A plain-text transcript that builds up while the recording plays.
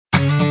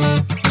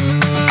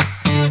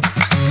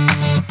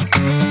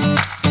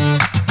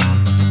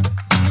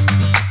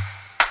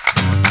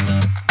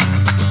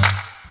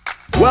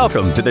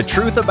Welcome to The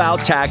Truth About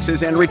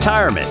Taxes and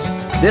Retirement.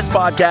 This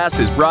podcast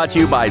is brought to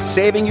you by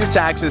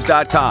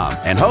SavingYouTaxes.com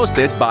and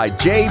hosted by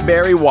J.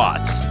 Barry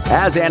Watts.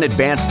 As an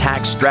advanced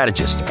tax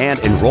strategist and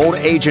enrolled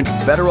agent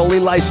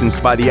federally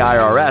licensed by the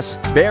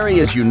IRS, Barry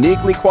is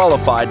uniquely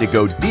qualified to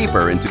go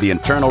deeper into the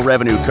Internal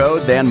Revenue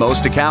Code than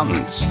most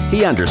accountants.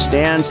 He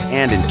understands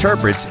and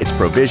interprets its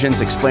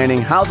provisions,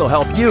 explaining how they'll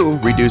help you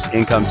reduce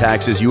income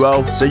taxes you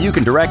owe so you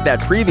can direct that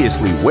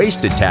previously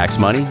wasted tax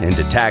money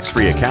into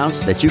tax-free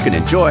accounts that you can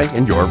enjoy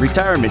in your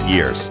retirement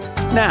years.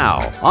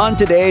 Now, on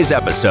today's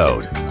episode.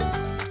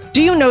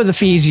 Do you know the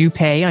fees you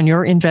pay on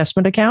your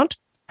investment account?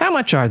 How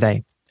much are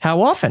they?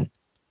 How often?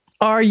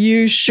 Are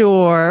you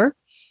sure?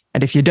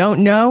 And if you don't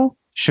know,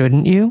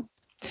 shouldn't you?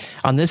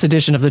 On this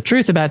edition of The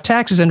Truth About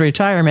Taxes and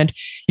Retirement,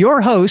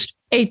 your host,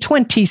 a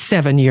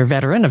 27-year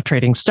veteran of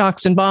trading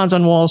stocks and bonds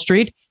on Wall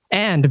Street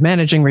and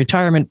managing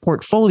retirement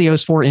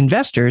portfolios for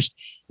investors,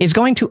 is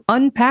going to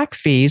unpack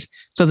fees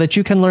so that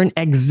you can learn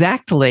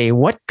exactly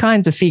what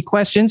kinds of fee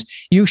questions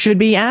you should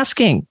be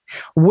asking,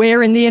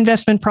 where in the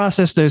investment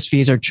process those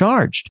fees are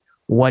charged,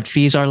 what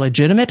fees are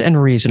legitimate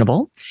and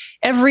reasonable,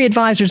 every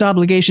advisor's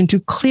obligation to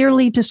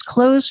clearly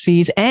disclose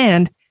fees,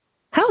 and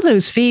how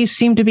those fees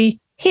seem to be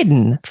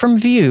hidden from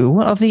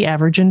view of the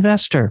average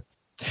investor.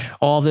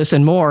 All this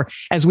and more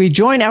as we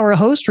join our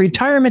host,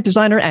 retirement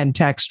designer and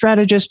tax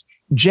strategist,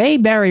 J.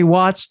 Barry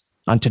Watts,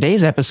 on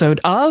today's episode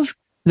of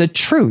The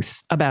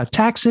Truth About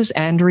Taxes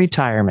and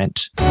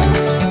Retirement.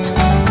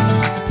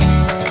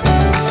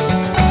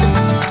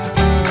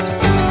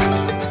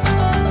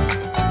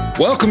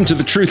 Welcome to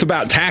The Truth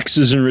About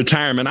Taxes and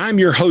Retirement. I'm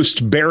your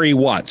host, Barry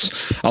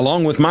Watts,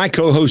 along with my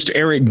co-host,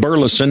 Eric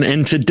Burleson.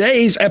 And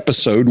today's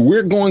episode,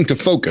 we're going to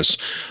focus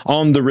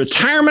on the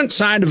retirement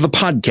side of the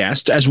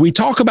podcast as we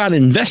talk about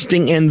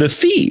investing and the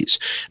fees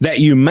that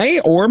you may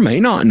or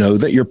may not know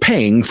that you're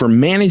paying for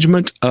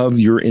management of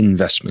your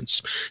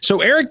investments.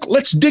 So, Eric,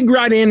 let's dig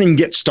right in and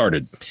get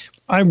started.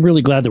 I'm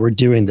really glad that we're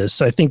doing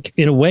this. I think,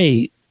 in a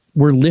way,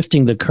 we're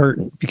lifting the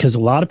curtain because a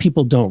lot of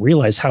people don't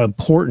realize how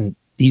important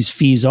these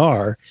fees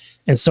are.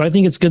 And so I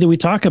think it's good that we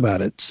talk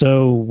about it.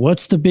 So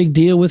what's the big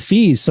deal with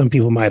fees, some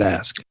people might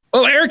ask?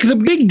 Well, Eric, the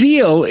big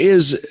deal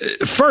is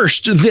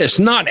first this: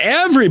 not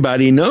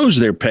everybody knows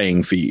they're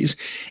paying fees.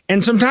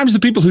 And sometimes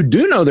the people who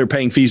do know they're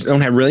paying fees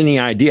don't have really any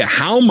idea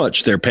how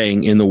much they're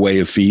paying in the way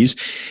of fees.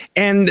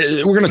 And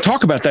we're going to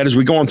talk about that as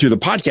we go on through the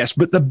podcast.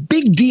 But the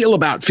big deal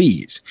about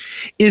fees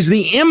is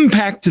the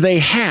impact they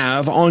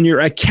have on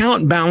your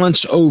account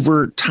balance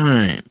over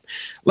time.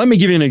 Let me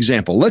give you an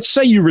example. Let's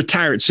say you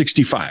retire at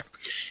 65.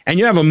 And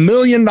you have $1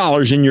 million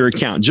in your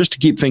account. Just to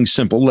keep things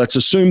simple, let's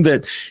assume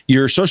that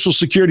your Social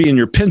Security and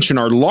your pension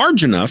are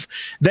large enough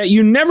that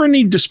you never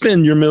need to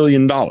spend your $1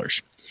 million.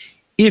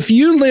 If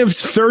you lived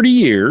 30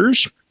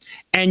 years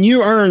and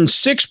you earned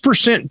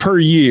 6% per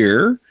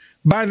year,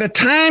 by the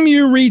time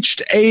you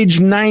reached age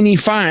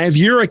 95,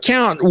 your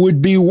account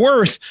would be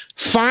worth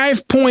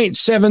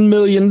 $5.7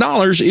 million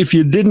if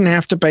you didn't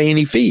have to pay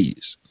any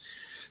fees.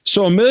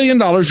 So $1 million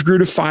grew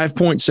to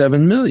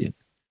 $5.7 million.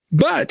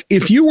 But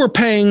if you were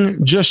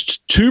paying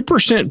just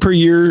 2% per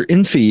year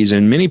in fees,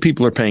 and many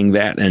people are paying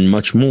that and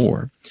much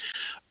more,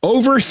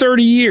 over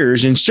 30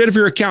 years, instead of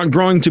your account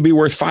growing to be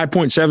worth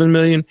 $5.7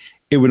 million,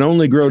 it would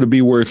only grow to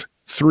be worth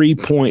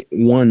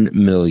 $3.1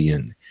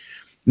 million,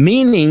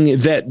 meaning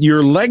that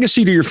your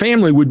legacy to your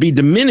family would be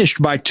diminished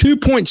by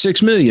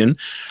 $2.6 million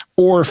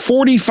or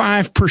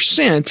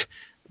 45%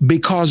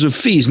 because of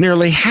fees.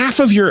 Nearly half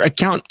of your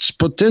account's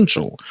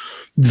potential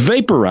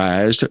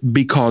vaporized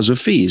because of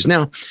fees.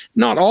 Now,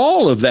 not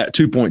all of that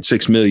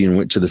 2.6 million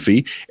went to the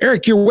fee.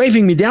 Eric, you're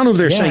waving me down over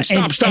there saying,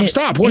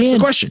 stop. What's the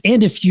question?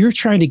 And if you're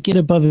trying to get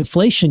above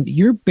inflation,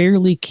 you're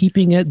barely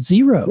keeping at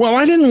zero. Well,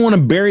 I didn't want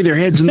to bury their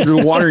heads into the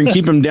water and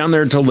keep them down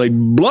there until they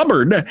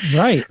blubbered.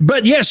 Right.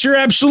 But yes, you're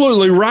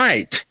absolutely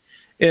right.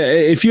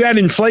 If you add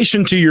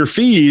inflation to your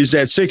fees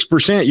at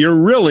 6%,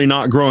 you're really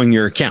not growing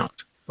your account.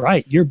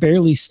 Right. You're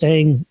barely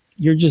staying.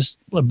 You're just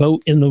a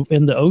boat in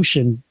the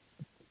ocean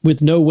with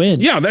no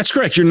wind. Yeah, that's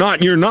correct. You're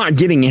not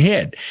getting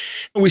ahead.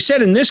 We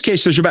said in this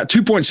case, there's about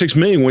 2.6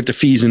 million went to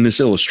fees in this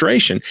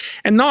illustration.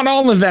 And not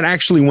all of that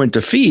actually went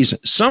to fees.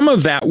 Some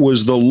of that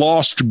was the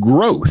lost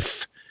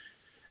growth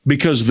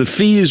because the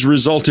fees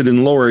resulted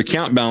in lower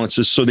account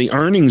balances, so the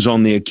earnings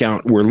on the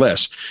account were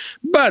less.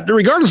 But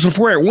regardless of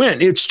where it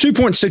went, it's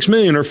 2.6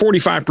 million or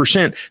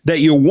 45% that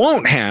you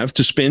won't have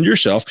to spend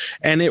yourself,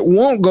 and it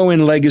won't go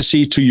in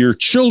legacy to your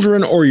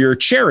children or your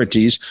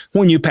charities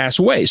when you pass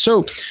away.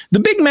 So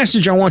the big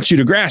message I want you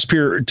to grasp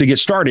here to get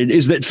started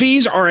is that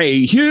fees are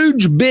a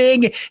huge,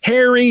 big,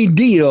 hairy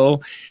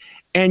deal.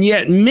 And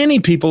yet many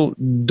people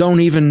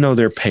don't even know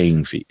they're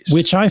paying fees.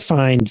 Which I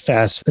find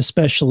fast,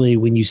 especially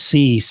when you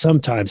see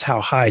sometimes how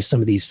high some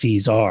of these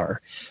fees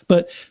are.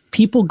 But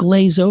people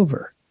glaze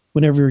over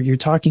whenever you're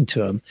talking to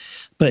them.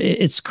 But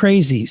it's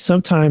crazy.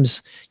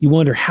 Sometimes you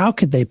wonder, how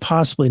could they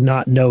possibly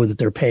not know that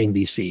they're paying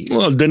these fees?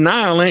 Well,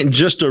 denial ain't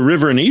just a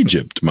river in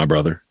Egypt, my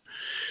brother.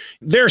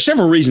 There are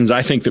several reasons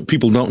I think that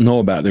people don't know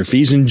about their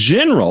fees. In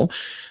general,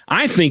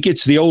 I think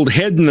it's the old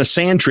head in the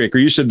sand trick, or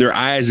you said their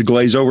eyes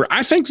glaze over.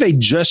 I think they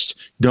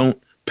just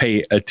don't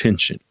pay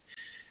attention.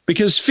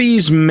 Because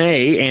fees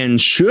may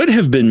and should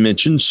have been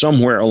mentioned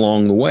somewhere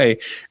along the way,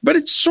 but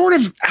it's sort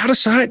of out of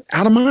sight,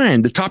 out of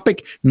mind. The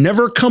topic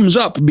never comes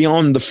up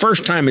beyond the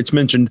first time it's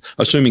mentioned,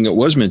 assuming it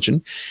was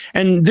mentioned.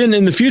 And then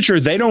in the future,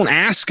 they don't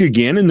ask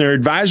again and their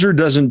advisor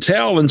doesn't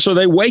tell. And so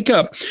they wake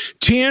up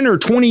 10 or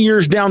 20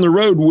 years down the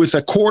road with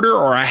 $250,000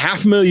 or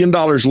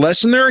 $500,000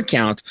 less in their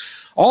account,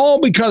 all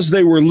because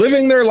they were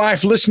living their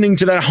life listening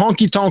to that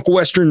honky-tonk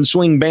Western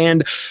swing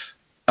band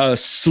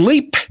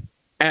asleep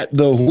at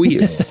the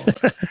wheel.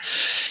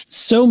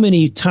 So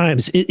many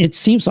times it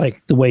seems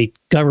like the way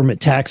government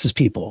taxes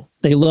people,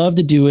 they love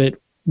to do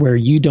it where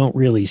you don't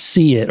really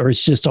see it, or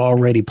it's just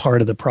already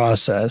part of the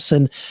process.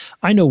 And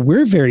I know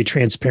we're very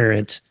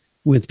transparent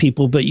with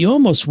people, but you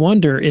almost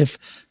wonder if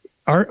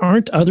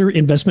aren't other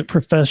investment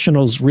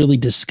professionals really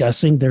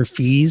discussing their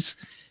fees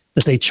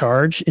that they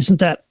charge?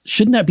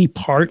 Shouldn't that be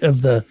part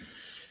of the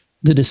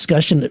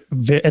discussion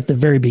at the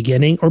very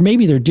beginning? Or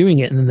maybe they're doing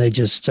it and then they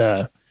just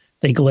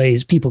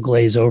people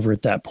glaze over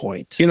at that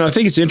point. I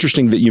think it's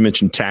interesting that you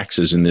mentioned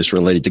taxes in this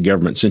related to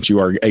government, since you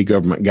are a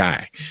government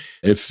guy.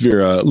 If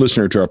you're a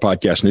listener to our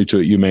podcast, new to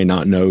it, you may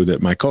not know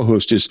that my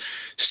co-host is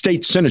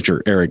State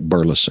Senator Eric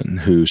Burleson,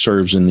 who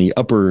serves in the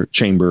upper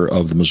chamber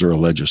of the Missouri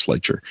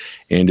legislature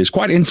and is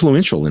quite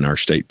influential in our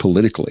state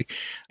politically.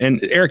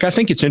 And Eric, I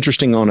think it's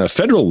interesting on a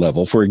federal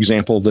level, for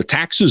example, the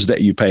taxes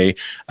that you pay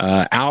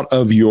out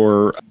of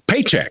your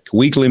paycheck,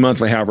 weekly,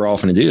 monthly, however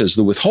often it is,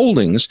 the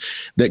withholdings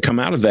that come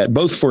out of that,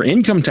 both for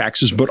income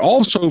taxes, but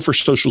also for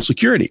Social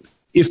Security.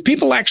 If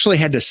people actually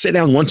had to sit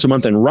down once a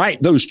month and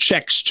write those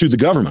checks to the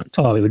government.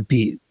 Oh,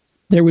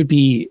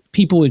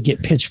 people would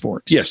get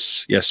pitchforks.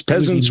 Yes.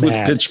 Peasants with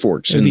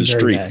pitchforks in the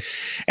street.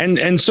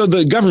 And so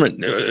the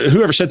government,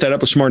 whoever set that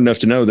up was smart enough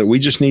to know that we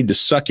just need to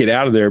suck it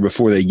out of there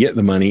before they get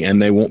the money,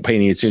 and they won't pay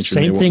any attention.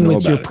 Same thing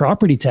with your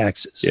property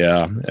taxes.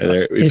 Yeah.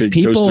 If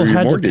people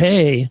had to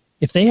pay,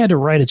 if they had to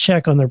write a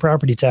check on their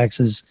property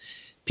taxes,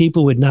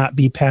 people would not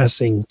be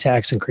passing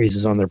tax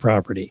increases on their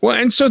property. Well,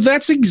 and so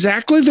that's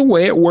exactly the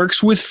way it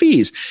works with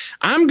fees.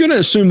 I'm going to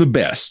assume the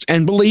best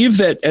and believe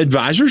that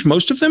advisors,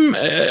 most of them,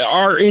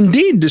 are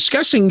indeed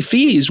discussing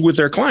fees with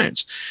their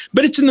clients.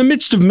 But it's in the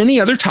midst of many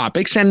other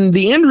topics, and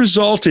the end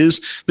result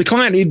is the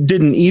client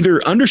didn't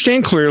either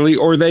understand clearly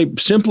or they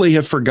simply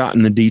have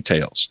forgotten the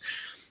details.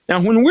 Now,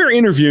 when we're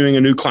interviewing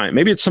a new client,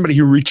 maybe it's somebody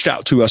who reached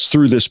out to us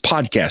through this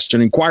podcast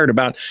and inquired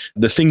about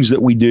the things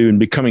that we do in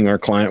becoming our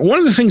client. One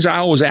of the things I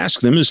always ask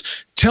them is,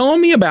 tell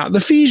me about the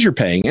fees you're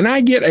paying. And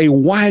I get a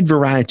wide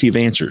variety of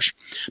answers.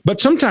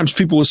 But sometimes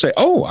people will say,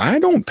 oh, I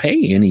don't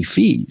pay any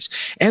fees.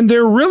 And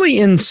they're really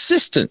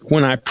insistent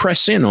when I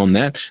press in on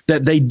that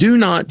they do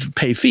not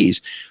pay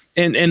fees.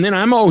 And then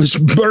I'm always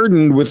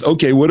burdened with,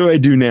 okay, what do I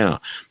do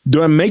now?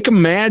 Do I make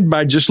them mad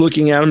by just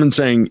looking at them and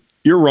saying,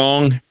 you're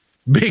wrong?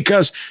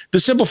 Because the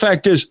simple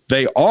fact is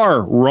they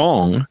are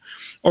wrong.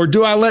 Or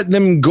do I let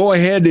them go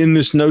ahead in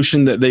this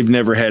notion that they've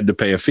never had to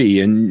pay a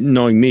fee? And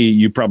knowing me,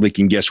 you probably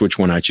can guess which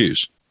one I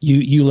choose.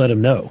 You let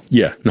them know.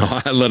 Yeah, no,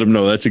 I let them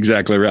know. That's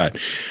exactly right.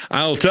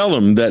 I'll tell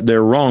them that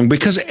they're wrong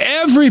because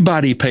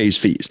everybody pays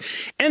fees.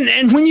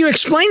 And when you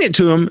explain it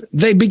to them,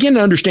 they begin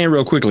to understand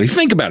real quickly.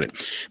 Think about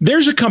it.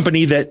 There's a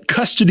company that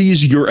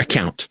custodies your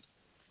account,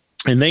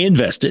 and they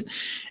invest it,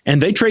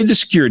 and they trade the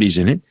securities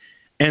in it,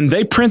 and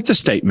they print the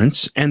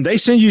statements, and they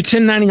send you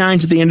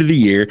 1099s at the end of the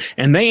year,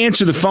 and they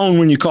answer the phone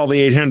when you call the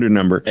 800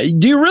 number.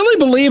 Do you really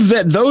believe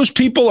that those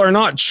people are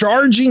not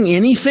charging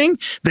anything?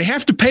 They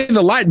have to pay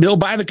the light bill,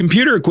 buy the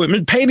computer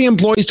equipment, pay the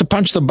employees to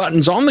punch the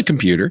buttons on the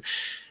computer.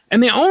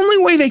 And the only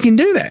way they can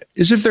do that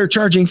is if they're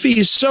charging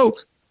fees. So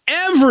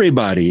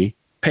everybody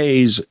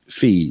pays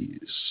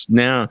fees.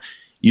 Now,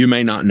 you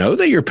may not know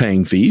that you're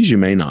paying fees. You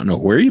may not know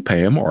where you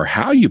pay them or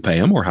how you pay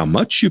them or how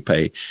much you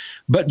pay.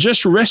 But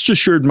just rest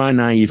assured, my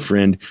naive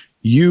friend,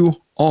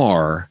 you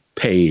are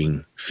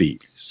paying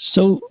fees.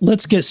 So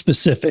let's get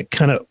specific.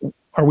 Kind of,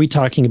 are we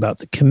talking about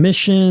the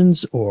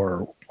commissions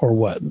or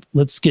what?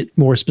 Let's get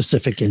more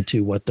specific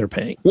into what they're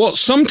paying. Well,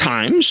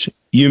 sometimes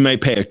you may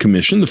pay a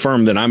commission. The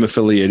firm that I'm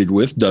affiliated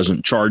with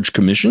doesn't charge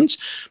commissions,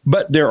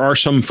 but there are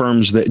some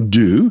firms that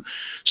do.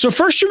 So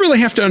first, you really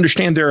have to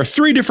understand there are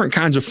three different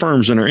kinds of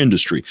firms in our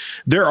industry.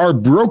 There are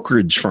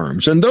brokerage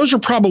firms, and those are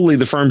probably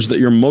the firms that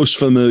you're most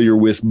familiar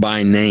with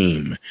by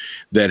name,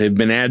 that have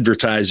been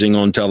advertising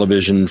on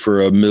television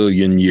for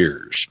 1,000,000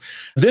 years.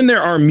 Then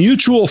there are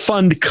mutual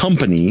fund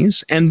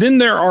companies, and then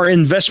there are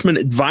investment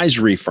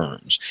advisory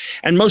firms.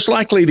 And most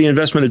likely the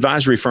investment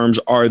advisory firms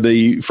are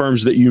the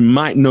firms that you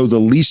might know the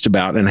least about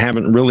about and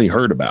haven't really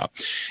heard about.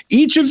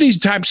 Each of these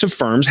types of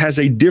firms has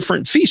a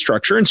different fee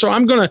structure. And so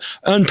I'm going to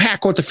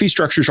unpack what the fee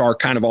structures are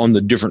kind of on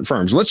the different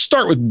firms. Let's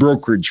start with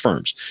brokerage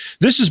firms.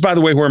 This is, by the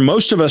way, where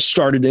most of us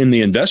started in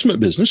the investment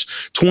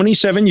business.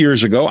 27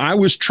 years ago, I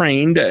was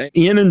trained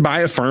in and by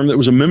a firm that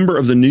was a member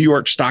of the New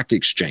York Stock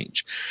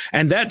Exchange.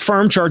 And that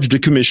firm charged a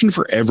commission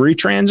for every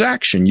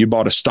transaction. You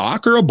bought a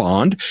stock or a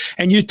bond,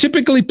 and you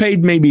typically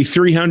paid maybe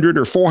 $300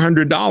 or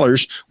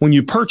 $400 when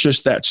you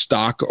purchased that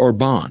stock or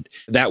bond.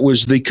 That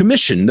was the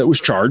commission that was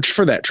charged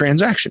for that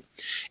transaction.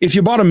 If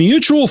you bought a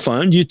mutual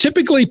fund, you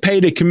typically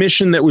paid a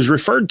commission that was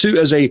referred to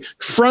as a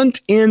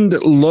front-end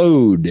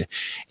load.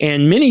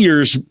 And many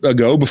years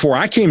ago, before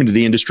I came into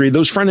the industry,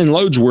 those front-end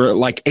loads were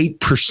like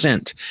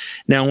 8%.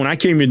 Now, when I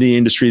came into the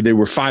industry, they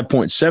were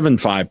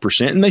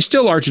 5.75%, and they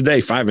still are today,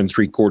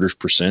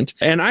 5.75%.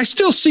 And I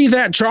still see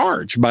that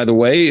charge, by the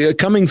way,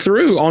 coming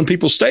through on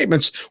people's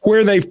statements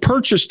where they've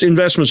purchased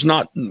investments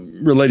not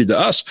related to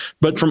us,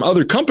 but from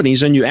other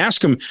companies. And you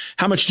ask them,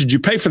 how much did you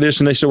pay for this?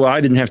 And they say, well,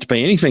 I didn't have to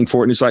pay anything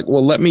for it. And it's like,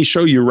 well, let me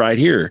show you right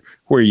here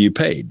where you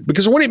paid.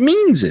 Because what it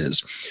means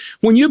is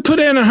when you put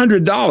in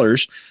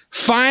 $100,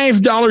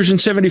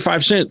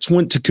 $5.75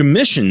 went to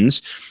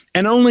commissions,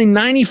 and only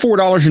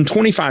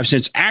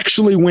 $94.25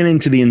 actually went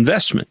into the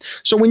investment.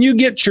 So when you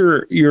get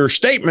your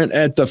statement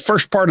at the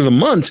first part of the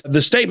month,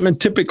 the statement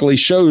typically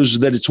shows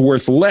that it's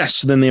worth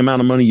less than the amount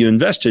of money you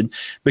invested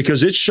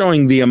because it's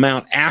showing the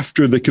amount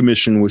after the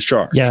commission was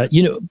charged. Yeah.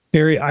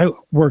 Barry, I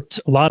worked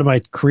a lot of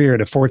my career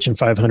at a Fortune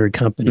 500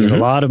 company, and a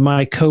lot of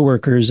my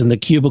coworkers in the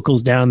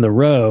cubicles down the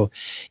row,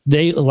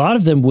 a lot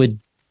of them would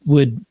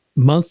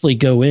monthly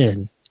go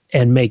in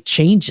and make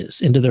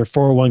changes into their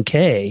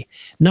 401k,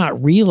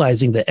 not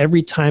realizing that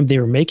every time they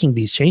were making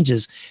these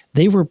changes,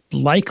 they were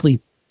likely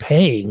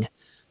paying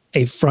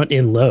a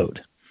front-end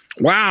load.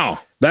 Wow.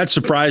 That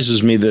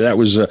surprises me that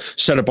was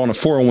set up on a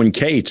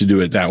 401k to do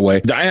it that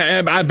way.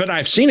 But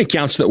I've seen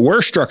accounts that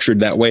were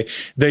structured that way.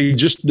 They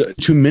just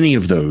too many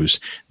of those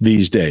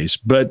these days.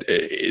 But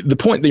the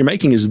point that you're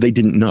making is they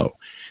didn't know.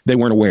 They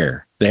weren't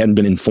aware. They hadn't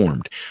been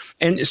informed.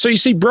 And so you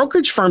see,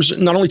 brokerage firms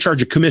not only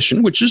charge a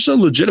commission, which is a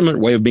legitimate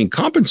way of being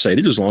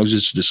compensated as long as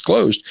it's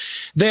disclosed,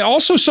 they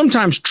also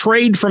sometimes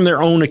trade from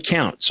their own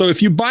account. So if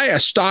you buy a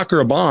stock or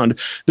a bond,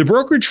 the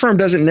brokerage firm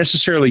doesn't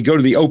necessarily go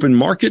to the open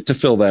market to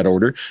fill that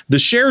order. The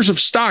shares of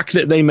stock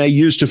that they may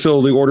use to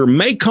fill the order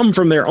may come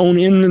from their own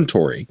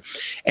inventory,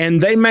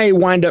 and they may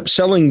wind up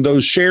selling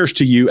those shares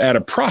to you at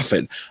a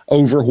profit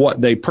over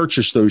what they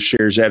purchased those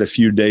shares at a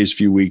few days,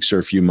 few weeks, or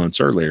a few months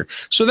earlier.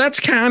 So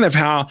that's kind of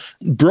how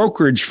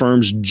brokerage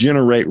firms generate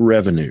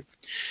revenue.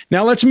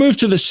 Now let's move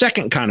to the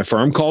second kind of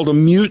firm called a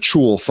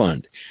mutual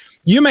fund.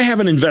 You may have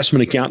an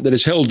investment account that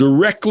is held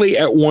directly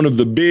at one of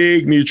the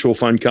big mutual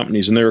fund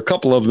companies, and there are a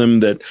couple of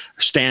them that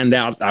stand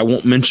out. I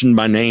won't mention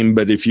by name,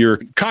 but if you're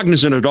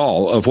cognizant at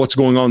all of what's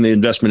going on in the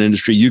investment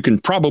industry, you can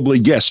probably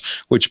guess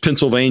which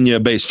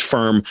Pennsylvania-based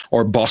firm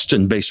or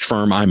Boston-based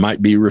firm I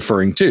might be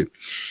referring to.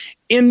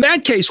 In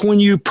that case, when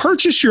you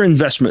purchase your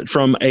investment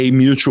from a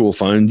mutual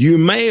fund, you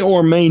may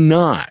or may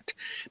not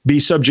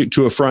be subject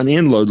to a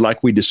front-end load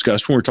like we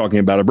discussed when we're talking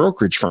about a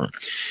brokerage firm.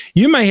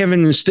 You may have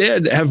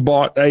instead have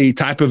bought a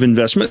type of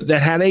investment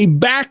that had a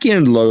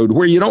back-end load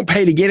where you don't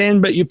pay to get in,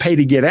 but you pay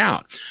to get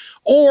out.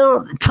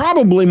 Or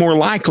probably more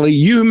likely,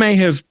 you may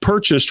have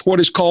purchased what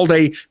is called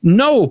a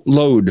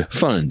no-load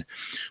fund,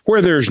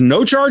 where there's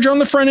no charge on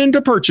the front end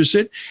to purchase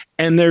it,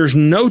 and there's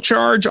no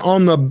charge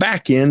on the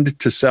back end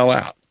to sell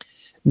out.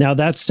 Now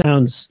that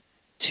sounds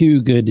too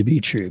good to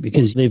be true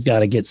because they've got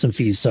to get some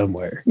fees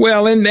somewhere.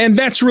 Well, and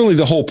that's really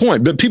the whole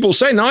point. But people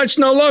say, no, it's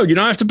no load. You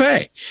don't have to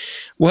pay.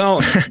 Well,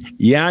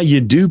 yeah,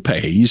 you do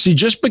pay. You see,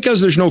 just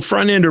because there's no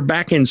front end or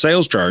back end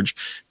sales charge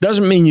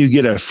doesn't mean you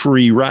get a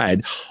free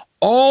ride.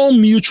 All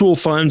mutual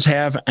funds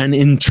have an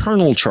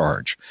internal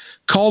charge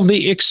called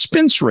the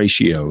expense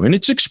ratio, and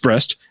it's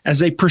expressed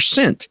as a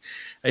percent.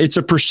 It's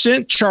a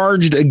percent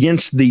charged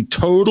against the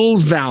total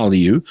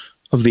value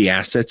of the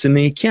assets in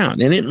the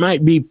account. And it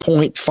might be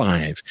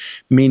 0.5,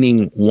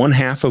 meaning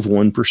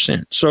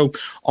 0.5%. So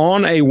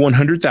on a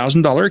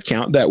 $100,000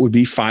 account, that would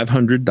be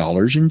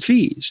 $500 in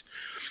fees.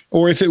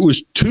 Or if it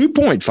was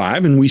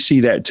 2.5, and we see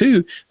that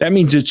too, that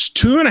means it's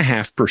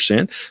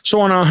 2.5%.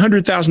 So on a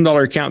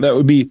 $100,000 account, that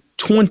would be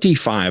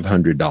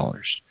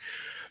 $2,500.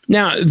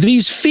 Now,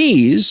 these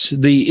fees,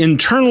 the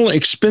internal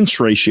expense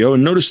ratio,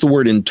 and notice the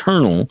word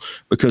internal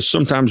because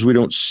sometimes we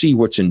don't see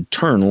what's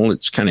internal.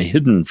 It's kind of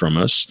hidden from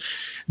us.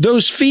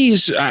 Those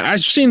fees,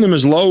 I've seen them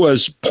as low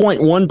as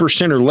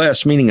 0.1% or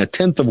less, meaning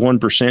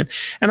 1/10%.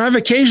 And I've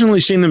occasionally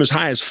seen them as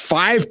high as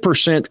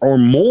 5% or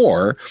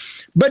more.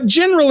 But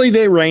generally,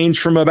 they range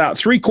from about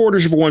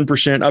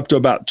 0.75% up to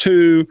about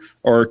 2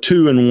 or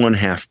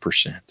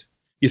 2.5%.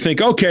 You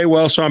think, okay,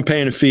 well, so I'm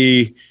paying a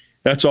fee.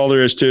 That's all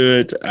there is to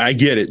it. I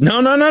get it.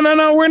 No,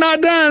 we're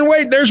not done.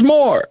 Wait, there's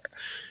more.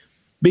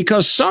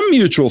 Because some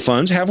mutual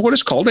funds have what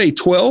is called a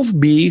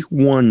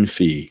 12B1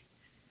 fee.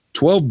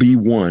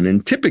 12B1.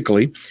 And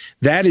typically,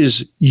 that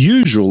is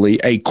usually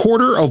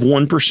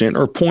 0.25%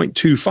 or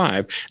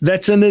 0.25.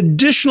 That's an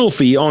additional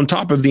fee on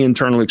top of the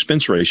internal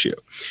expense ratio.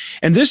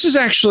 And this is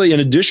actually an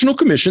additional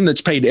commission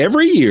that's paid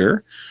every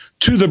year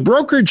to the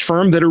brokerage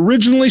firm that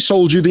originally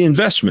sold you the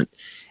investment.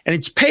 And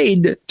it's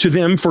paid to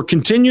them for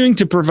continuing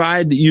to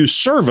provide you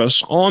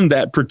service on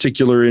that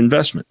particular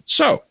investment.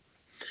 So,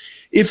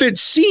 if it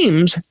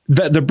seems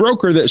that the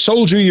broker that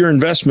sold you your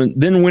investment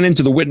then went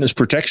into the witness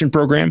protection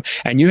program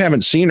and you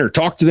haven't seen or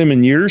talked to them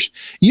in years,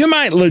 you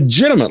might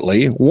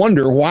legitimately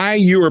wonder why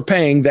you are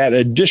paying that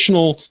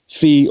additional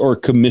fee or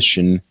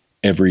commission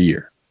every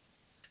year.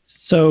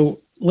 So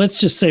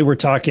let's just say we're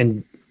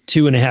talking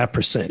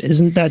 2.5%.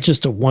 Isn't that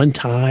just a one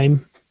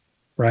time,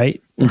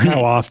 right? Or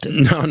how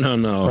often?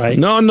 No. Right?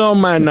 No,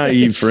 my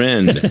naive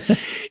friend.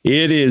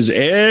 It is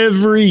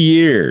every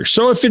year.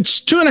 So if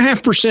it's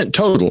 2.5%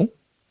 total,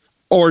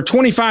 or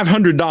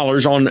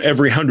 $2,500 on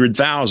every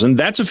 100,000.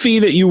 That's a fee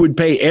that you would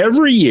pay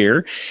every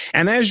year.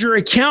 And as your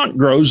account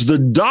grows, the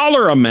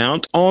dollar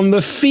amount on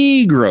the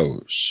fee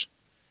grows.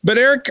 But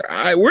Eric,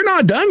 we're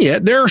not done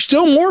yet. There are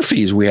still more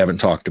fees we haven't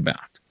talked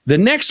about. The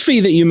next fee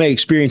that you may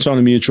experience on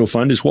a mutual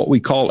fund is what we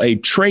call a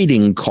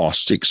trading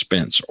cost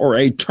expense or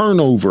a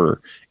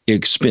turnover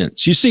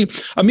expense. You see,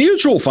 a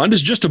mutual fund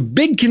is just a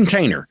big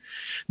container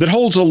that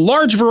holds a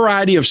large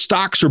variety of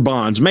stocks or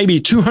bonds, maybe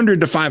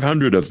 200 to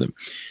 500 of them.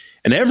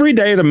 And every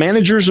day, the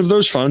managers of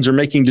those funds are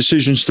making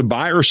decisions to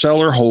buy or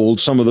sell or hold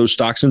some of those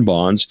stocks and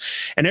bonds.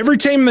 And every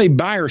time they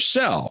buy or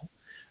sell,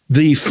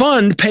 the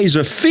fund pays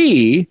a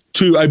fee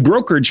to a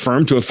brokerage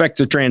firm to effect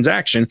the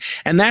transaction,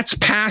 and that's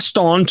passed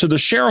on to the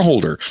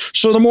shareholder.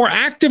 So the more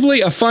actively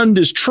a fund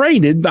is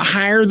traded, the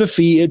higher the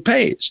fee it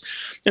pays.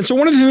 And so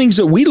one of the things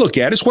that we look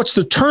at is what's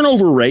the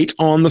turnover rate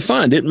on the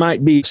fund. It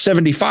might be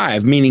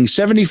 75, meaning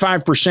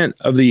 75%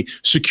 of the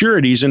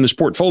securities in this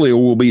portfolio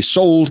will be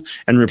sold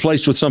and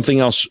replaced with something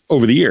else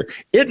over the year.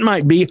 It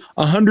might be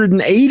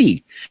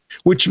 180,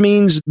 which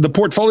means the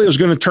portfolio is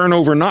going to turn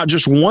over not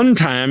just one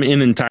time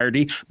in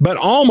entirety, but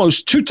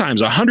almost two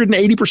times,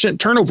 180%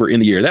 turnover in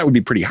the year. That would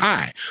be pretty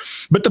high.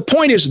 But the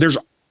point is there's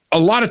a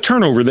lot of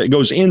turnover that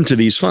goes into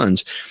these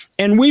funds.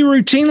 And we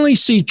routinely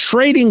see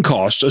trading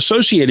costs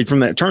associated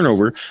from that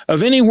turnover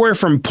of anywhere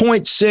from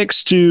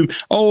 0.6 to,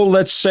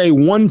 let's say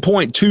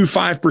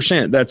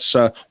 1.25%. That's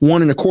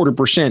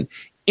 1.25%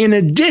 in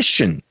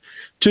addition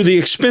to the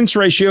expense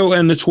ratio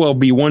and the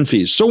 12B1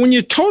 fees. So when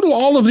you total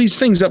all of these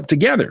things up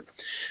together,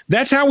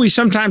 that's how we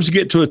sometimes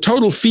get to a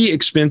total fee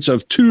expense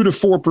of 2 to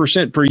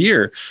 4% per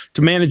year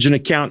to manage an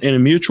account in a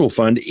mutual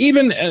fund.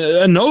 Even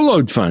a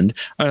no-load fund,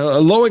 a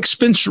low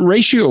expense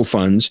ratio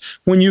funds,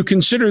 when you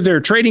consider their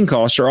trading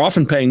costs, are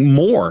often paying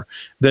more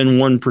than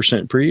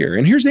 1% per year.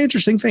 And here's the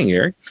interesting thing,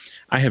 Eric.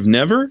 I have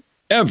never,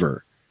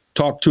 ever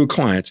talked to a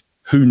client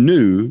who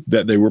knew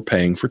that they were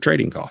paying for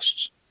trading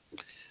costs.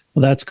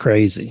 Well, that's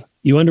crazy.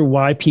 You wonder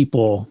why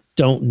people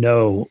don't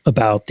know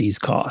about these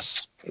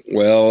costs.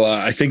 Well,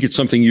 I think it's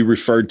something you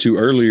referred to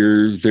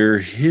earlier. They're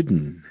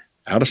hidden,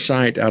 out of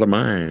sight, out of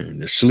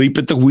mind, asleep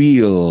at the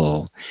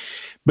wheel,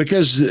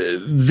 because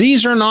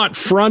these are not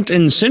front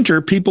and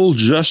center. People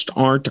just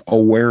aren't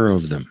aware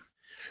of them.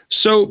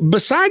 So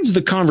besides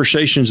the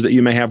conversations that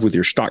you may have with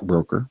your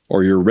stockbroker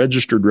or your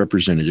registered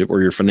representative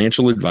or your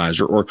financial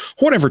advisor or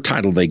whatever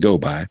title they go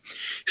by,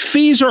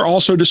 fees are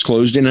also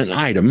disclosed in an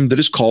item that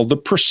is called the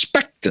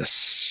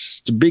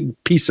prospectus. It's a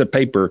big piece of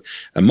paper,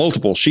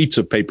 multiple sheets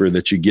of paper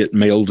that you get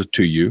mailed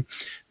to you.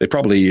 They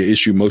probably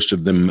issue most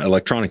of them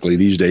electronically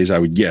these days, I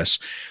would guess.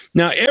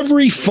 Now,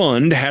 every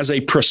fund has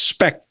a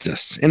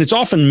prospectus, and it's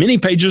often many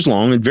pages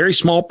long and very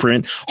small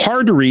print,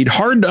 hard to read,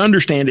 hard to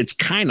understand. It's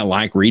kind of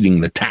like reading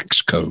the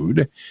tax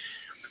code.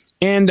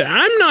 And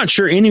I'm not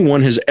sure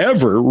anyone has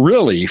ever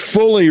really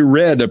fully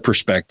read a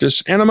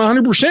prospectus, and I'm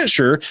 100%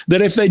 sure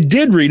that if they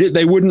did read it,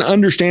 they wouldn't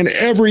understand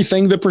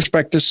everything the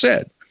prospectus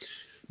said.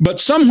 But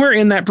somewhere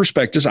in that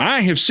prospectus, I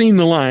have seen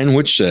the line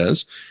which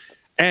says,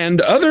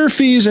 and other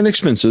fees and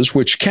expenses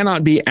which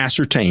cannot be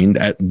ascertained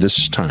at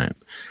this time.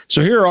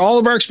 So here are all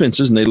of our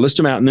expenses, and they list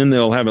them out, and then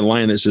they'll have a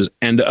line that says,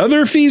 and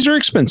other fees or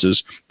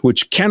expenses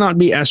which cannot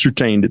be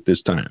ascertained at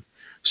this time.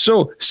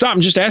 So stop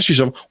and just ask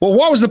yourself, well,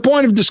 what was the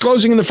point of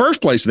disclosing in the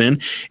first place then,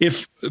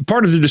 if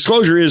part of the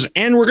disclosure is,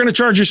 and we're going to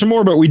charge you some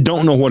more, but we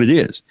don't know what it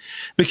is?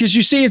 Because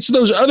you see, it's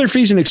those other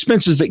fees and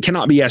expenses that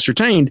cannot be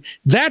ascertained.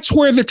 That's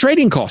where the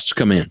trading costs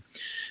come in.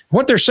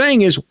 What they're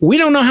saying is, we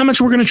don't know how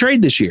much we're going to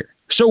trade this year.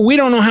 So we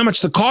don't know how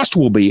much the cost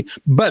will be,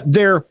 but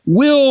there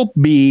will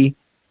be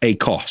a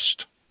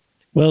cost.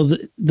 Well,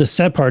 the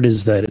sad part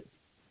is that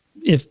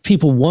if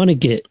people want to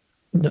get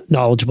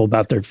knowledgeable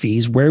about their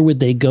fees, where would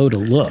they go to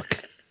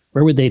look?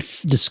 Where would they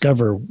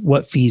discover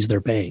what fees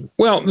they're paying?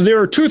 Well, there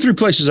are 2 or 3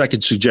 places I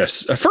could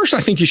suggest. First,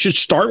 I think you should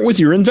start with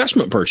your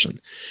investment person.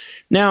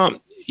 Now,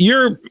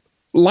 you're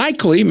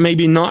likely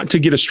maybe not to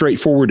get a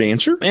straightforward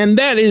answer. And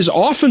that is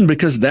often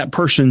because that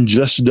person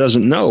just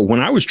doesn't know.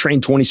 When I was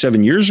trained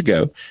 27 years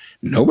ago,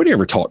 nobody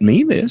ever taught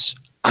me this.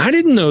 I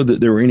didn't know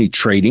that there were any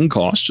trading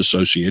costs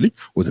associated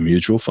with a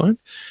mutual fund.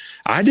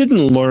 I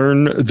didn't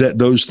learn that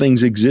those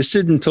things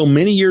existed until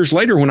many years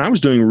later when I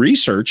was doing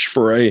research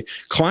for a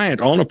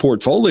client on a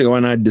portfolio,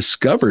 and I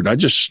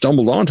just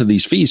stumbled onto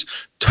these fees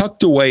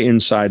tucked away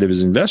inside of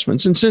his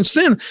investments. And since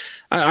then,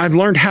 I've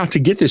learned how to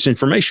get this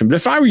information. But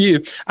if I were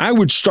you, I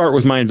would start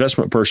with my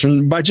investment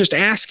person by just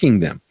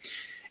asking them.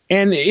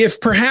 And if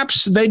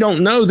perhaps they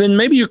don't know, then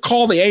maybe you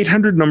call the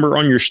 800 number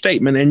on your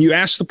statement and you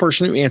ask the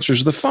person who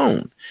answers the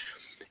phone.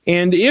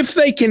 And if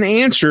they can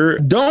answer,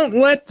 don't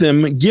let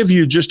them give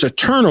you just a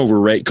turnover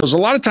rate, because a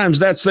lot of times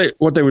that's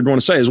what they would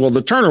want to say is, well,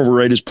 the turnover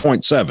rate is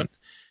 0.7.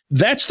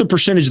 That's the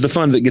percentage of the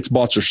fund that gets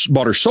bought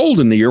or sold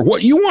in the year.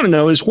 What you want to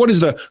know is, what is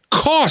the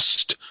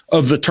cost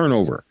of the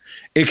turnover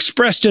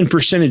expressed in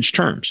percentage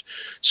terms?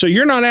 So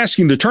you're not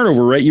asking the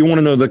turnover rate. You want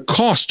to know the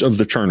cost of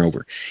the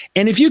turnover.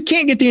 And if you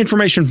can't get the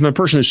information from the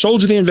person who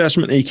sold you the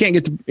investment, and you can't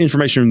get the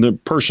information from the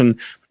person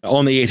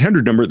on the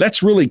 800 number,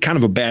 that's really kind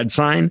of a bad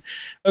sign.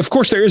 Of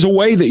course, there is a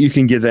way that you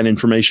can get that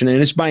information,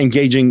 and it's by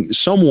engaging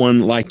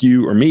someone like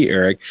you or me,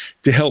 Eric,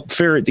 to help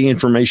ferret the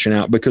information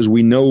out, because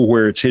we know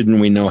where it's hidden.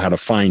 We know how to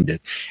find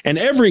it. And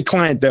every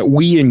client that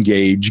we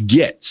engage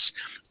gets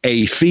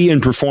a fee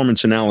and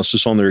performance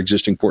analysis on their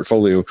existing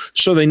portfolio,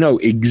 so they know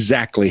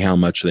exactly how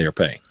much they are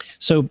paying.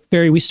 So,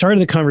 Barry, we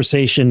started the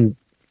conversation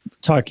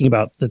talking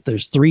about that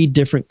there's 3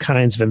 different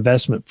kinds of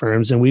investment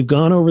firms, and we've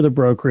gone over the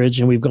brokerage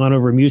and we've gone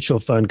over mutual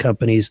fund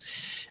companies,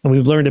 and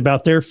we've learned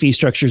about their fee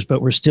structures,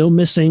 but we're still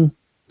missing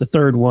the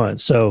third one.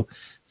 So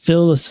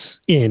fill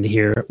us in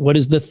here. What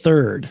is the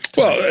third?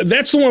 Well,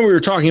 that's the one we were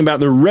talking about,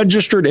 the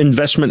registered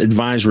investment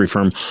advisory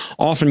firm,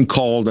 often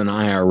called an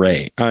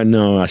IRA.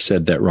 No, I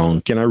said that wrong.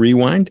 Can I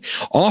rewind?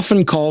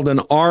 Often called an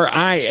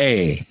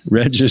RIA,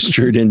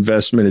 registered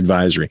investment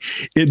advisory.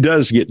 It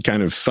does get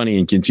kind of funny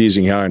and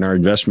confusing how in our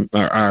investment,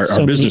 our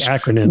business,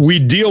 acronyms, we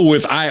deal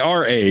with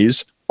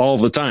IRAs all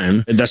the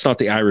time. And that's not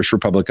the Irish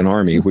Republican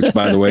Army, which,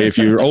 by the way, if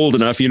you're old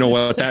enough, you know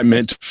what that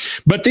meant.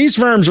 But these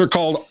firms are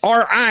called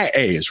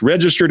RIAs,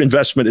 registered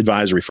investment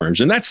advisory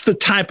firms. And that's the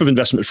type of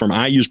investment firm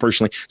I use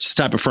personally. It's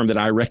the type of firm that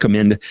I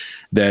recommend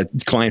that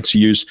clients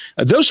use.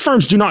 Those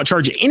firms do not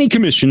charge any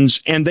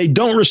commissions, and they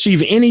don't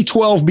receive any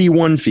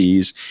 12B1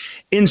 fees.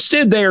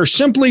 Instead, they are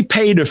simply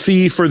paid a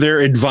fee for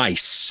their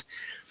advice.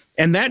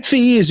 And that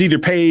fee is either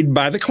paid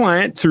by the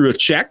client through a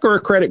check or a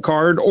credit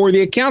card, or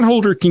the account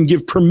holder can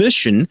give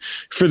permission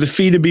for the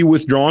fee to be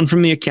withdrawn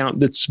from the account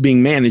that's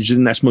being managed.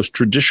 And that's most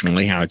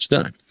traditionally how it's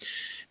done.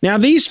 Now,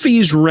 these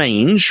fees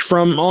range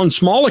from, on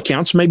small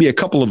accounts, maybe a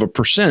couple of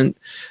 %,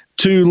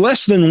 to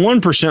less than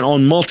 1%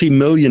 on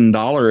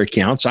multi-million-dollar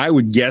accounts. I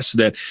would guess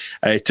that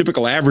a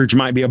typical average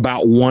might be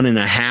about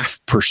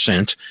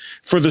 1.5%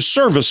 for the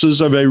services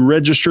of a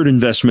registered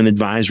investment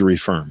advisory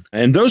firm.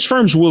 And those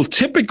firms will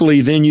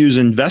typically then use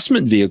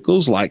investment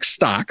vehicles like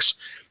stocks,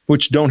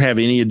 which don't have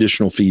any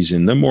additional fees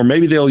in them, or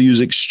maybe they'll use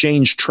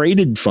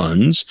exchange-traded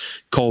funds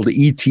called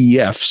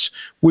ETFs,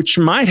 which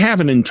might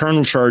have an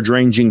internal charge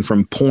ranging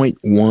from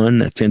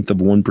 0.1, a tenth of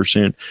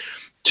 1%,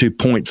 to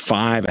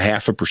 0.5,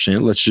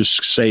 0.5%. Let's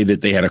just say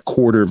that they had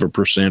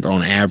 0.25%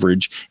 on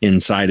average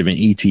inside of an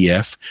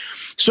ETF.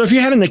 So if you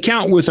had an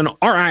account with an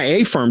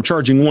RIA firm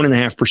charging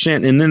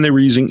 1.5%, and then they were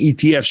using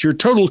ETFs, your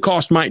total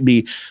cost might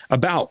be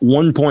about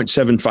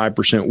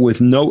 1.75% with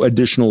no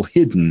additional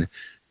hidden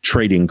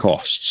trading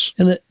costs.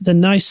 And the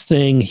nice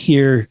thing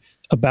here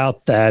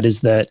about that is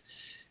that,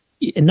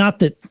 not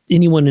that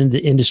anyone in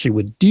the industry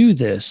would do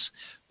this,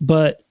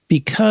 but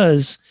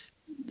because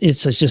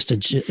it's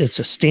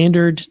a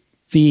standard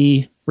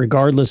fee,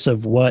 regardless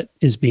of what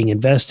is being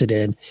invested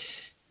in,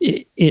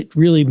 it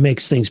really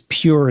makes things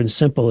pure and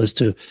simple as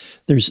to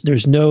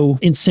there's no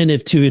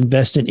incentive to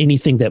invest in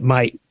anything that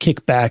might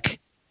kick back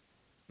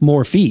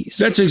more fees.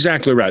 That's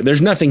exactly right.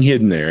 There's nothing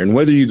hidden there. And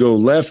whether you go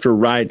left or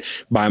right,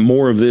 buy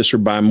more of this or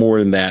buy more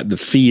than that, the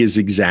fee is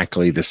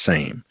exactly the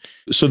same.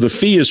 So the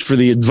fee is for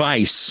the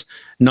advice,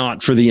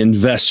 not for the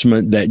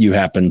investment that you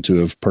happen to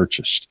have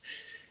purchased.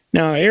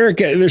 Now, Eric,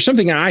 there's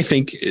something I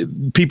think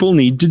people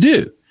need to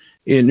do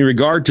in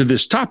regard to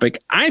this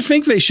topic. I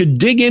think they should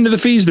dig into the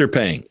fees they're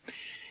paying.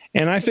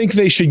 And I think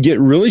they should get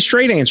really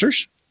straight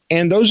answers.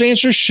 And those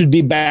answers should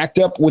be backed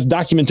up with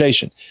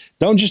documentation.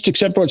 Don't just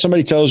accept what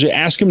somebody tells you.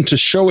 Ask them to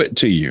show it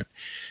to you.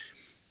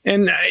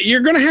 And you're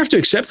going to have to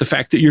accept the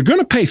fact that you're going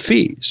to pay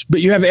fees,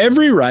 but you have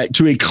every right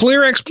to a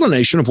clear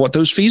explanation of what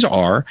those fees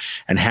are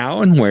and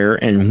how and where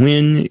and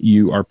when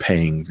you are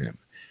paying them.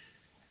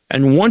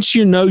 And once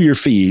you know your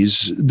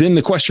fees, then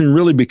the question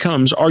really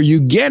becomes, are you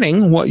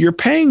getting what you're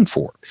paying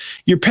for?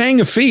 You're paying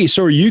a fee,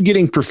 so are you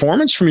getting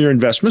performance from your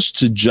investments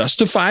to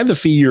justify the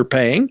fee you're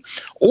paying?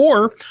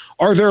 Or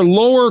are there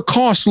lower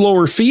cost,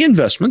 lower fee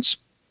investments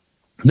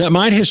that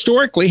might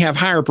historically have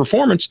higher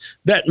performance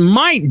that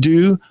might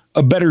do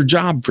a better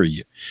job for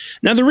you?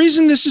 Now, the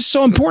reason this is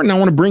so important, I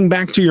want to bring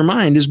back to your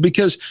mind, is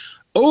because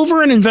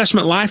over an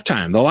investment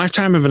lifetime, the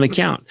lifetime of an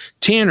account,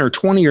 10 or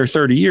 20 or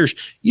 30 years,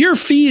 your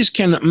fees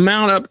can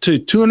mount up to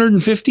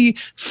 $250,000,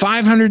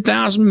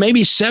 $500,000,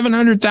 maybe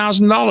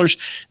 $700,000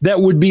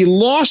 that would be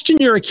lost in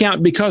your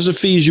account because of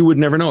fees. You would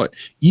never know it.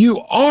 You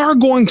are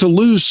going to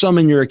lose some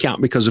in your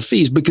account because of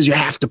fees, because you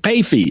have to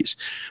pay fees.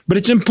 But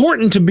it's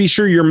important to be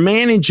sure you're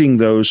managing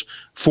those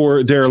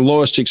for their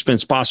lowest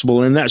expense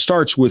possible. And that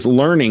starts with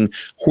learning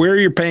where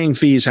you're paying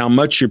fees, how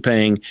much you're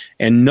paying,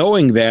 and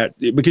knowing that,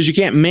 because you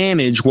can't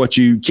manage what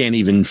you can't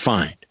even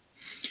find.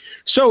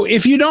 So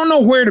if you don't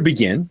know where to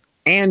begin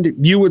and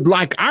you would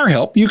like our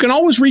help, you can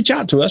always reach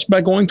out to us by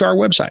going to our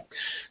website,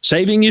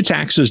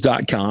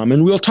 savingyouTaxes.com,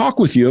 and we'll talk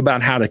with you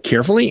about how to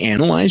carefully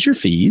analyze your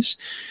fees,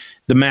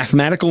 the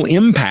mathematical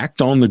impact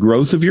on the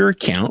growth of your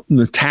account, and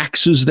the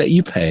taxes that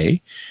you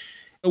pay.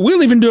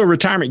 We'll even do a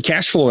retirement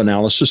cash flow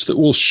analysis that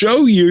will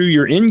show you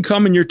your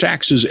income and your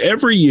taxes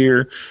every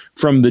year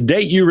from the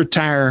date you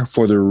retire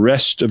for the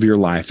rest of your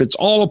life. It's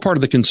all a part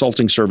of the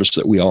consulting service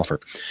that we offer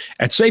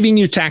at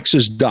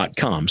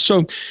savingyouTaxes.com.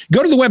 So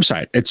go to the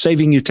website at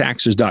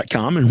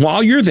savingyouTaxes.com. And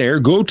while you're there,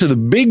 go to the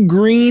big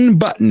green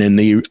button in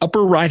the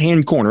upper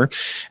right-hand corner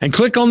and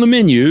click on the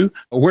menu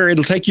where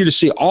it'll take you to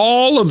see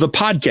all of the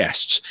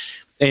podcasts.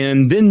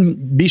 And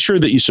then be sure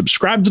that you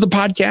subscribe to the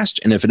podcast.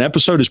 And if an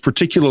episode is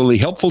particularly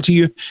helpful to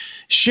you,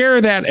 share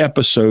that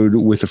episode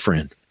with a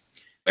friend.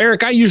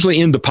 Eric, I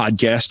usually end the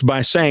podcast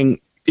by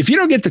saying, if you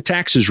don't get the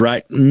taxes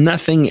right,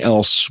 nothing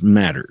else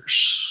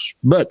matters.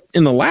 But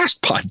in the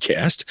last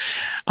podcast,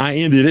 I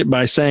ended it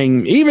by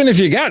saying, even if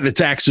you got the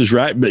taxes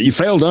right, but you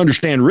failed to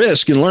understand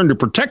risk and learn to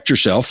protect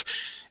yourself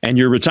and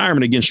your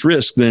retirement against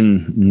risk,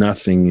 then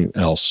nothing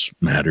else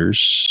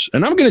matters.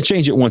 And I'm going to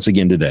change it once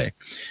again today.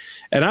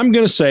 And I'm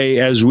going to say,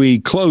 as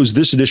we close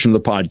this edition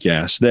of the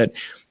podcast, that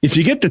if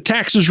you get the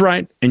taxes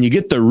right and you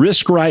get the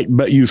risk right,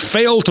 but you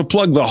fail to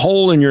plug the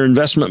hole in your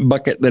investment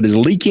bucket that is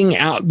leaking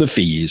out the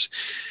fees,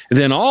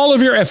 then all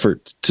of your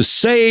effort to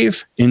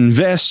save,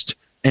 invest,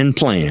 and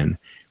plan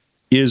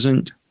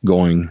isn't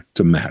going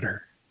to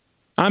matter.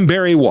 I'm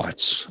Barry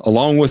Watts,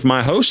 along with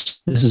my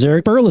host. This is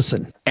Eric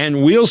Burleson.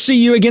 And we'll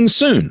see you again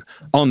soon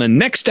on the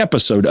next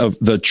episode of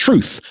The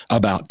Truth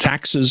About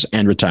Taxes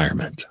and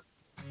Retirement.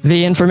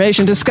 The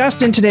information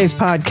discussed in today's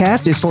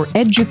podcast is for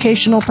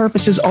educational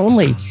purposes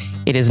only.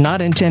 It is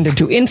not intended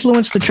to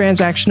influence the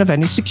transaction of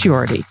any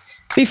security.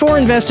 Before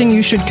investing,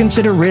 you should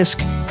consider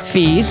risk,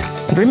 fees,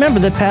 and remember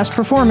that past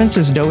performance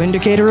is no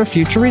indicator of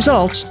future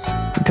results.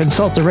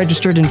 Consult a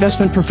registered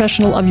investment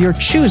professional of your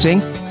choosing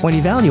when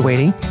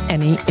evaluating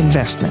any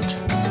investment.